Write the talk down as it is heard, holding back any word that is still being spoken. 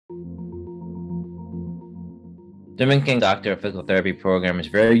Dominican Doctor of Physical Therapy program is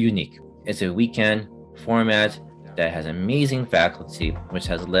very unique. It's a weekend format that has amazing faculty, which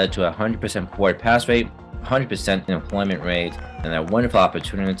has led to a 100% board pass rate, 100% employment rate, and wonderful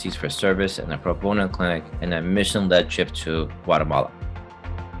opportunities for service in a pro bono clinic and a mission-led trip to Guatemala.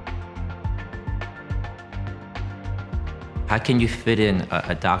 How can you fit in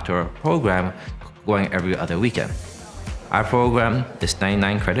a doctoral program going every other weekend? Our program is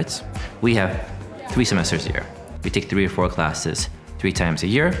 99 credits. We have 3 semesters a year. We take 3 or 4 classes 3 times a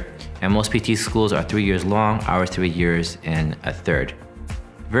year, and most PT schools are 3 years long, our 3 years in a third.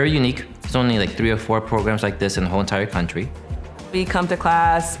 Very unique. There's only like 3 or 4 programs like this in the whole entire country. We come to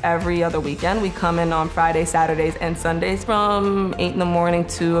class every other weekend. We come in on Fridays, Saturdays, and Sundays from 8 in the morning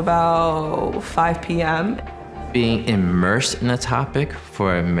to about 5 p.m. Being immersed in a topic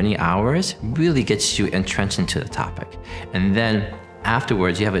for many hours really gets you entrenched into the topic. And then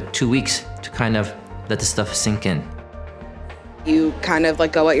afterwards, you have 2 weeks to kind of let the stuff sink in. You kind of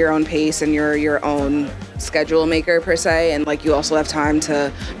like go at your own pace and you're your own schedule maker per se, and like you also have time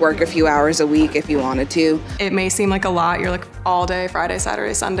to work a few hours a week if you wanted to. It may seem like a lot, you're like all day, Friday,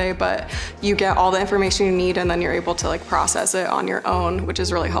 Saturday, Sunday, but you get all the information you need and then you're able to like process it on your own, which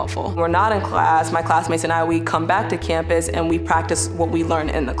is really helpful. We're not in class, my classmates and I, we come back to campus and we practice what we learn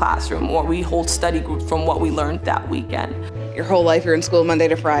in the classroom, or we hold study groups from what we learned that weekend. Your whole life you're in school Monday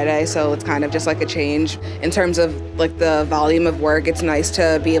to Friday, so it's kind of just like a change. In terms of like the volume of work, it's nice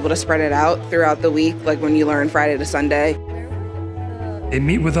to be able to spread it out throughout the week, like when you learn Friday to Sunday. They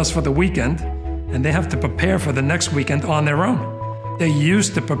meet with us for the weekend, and they have to prepare for the next weekend on their own. They're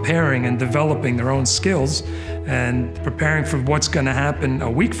used to preparing and developing their own skills and preparing for what's going to happen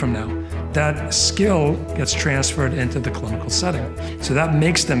a week from now. That skill gets transferred into the clinical setting. So that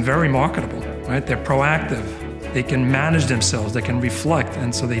makes them very marketable, right? They're proactive. They can manage themselves, they can reflect,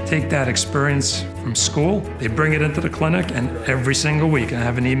 and so they take that experience from school, they bring it into the clinic, and every single week I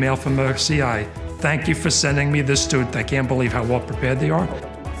have an email from the CI. Thank you for sending me this student. I can't believe how well prepared they are.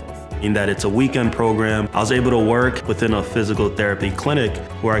 In that it's a weekend program, I was able to work within a physical therapy clinic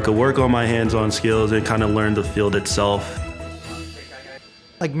where I could work on my hands-on skills and kind of learn the field itself.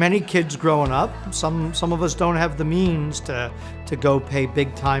 Like many kids growing up, some of us don't have the means to go pay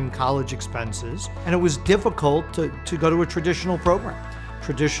big-time college expenses, and it was difficult to go to a traditional program.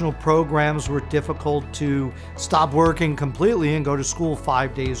 Traditional programs were difficult to stop working completely and go to school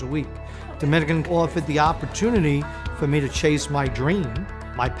 5 days a week. Dominican offered the opportunity for me to chase my dream,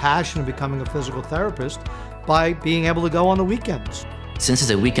 my passion of becoming a physical therapist, by being able to go on the weekends. Since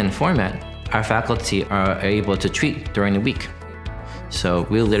it's a weekend format, our faculty are able to treat during the week. So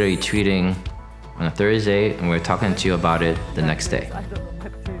we're literally treating on a Thursday, and we're talking to you about it the next day.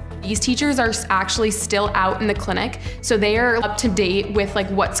 These teachers are actually still out in the clinic, so they are up to date with like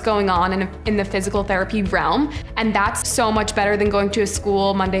what's going on in the physical therapy realm, and that's so much better than going to a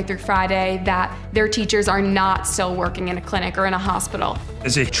school Monday through Friday that their teachers are not still working in a clinic or in a hospital.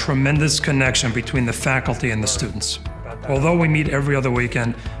 There's a tremendous connection between the faculty and the students. Although we meet every other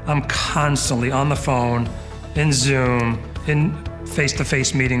weekend, I'm constantly on the phone, in Zoom, in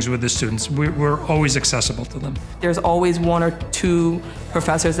face-to-face meetings with the students. We're always accessible to them. There's always 1 or 2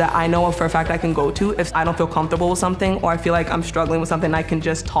 professors that I know of for a fact I can go to if I don't feel comfortable with something, or I feel like I'm struggling with something, I can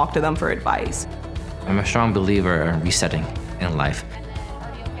just talk to them for advice. I'm a strong believer in resetting in life.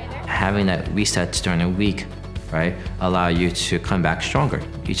 Having that reset during the week, right, allow you to come back stronger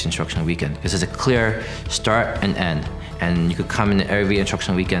each instructional weekend, because there's a clear start and end, and you could come in every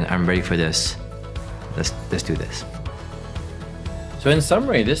instructional weekend, I'm ready for this, let's do this. So in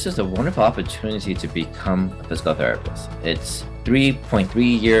summary, this is a wonderful opportunity to become a physical therapist. It's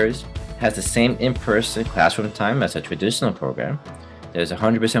 3.3 years, has the same in-person classroom time as a traditional program. There's a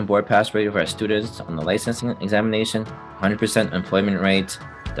 100% board pass rate for our students on the licensing examination, 100% employment rate.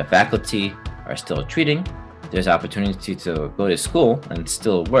 The faculty are still treating. There's opportunity to go to school and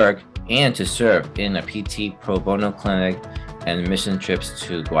still work, and to serve in a PT pro bono clinic and mission trips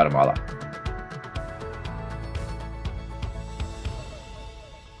to Guatemala.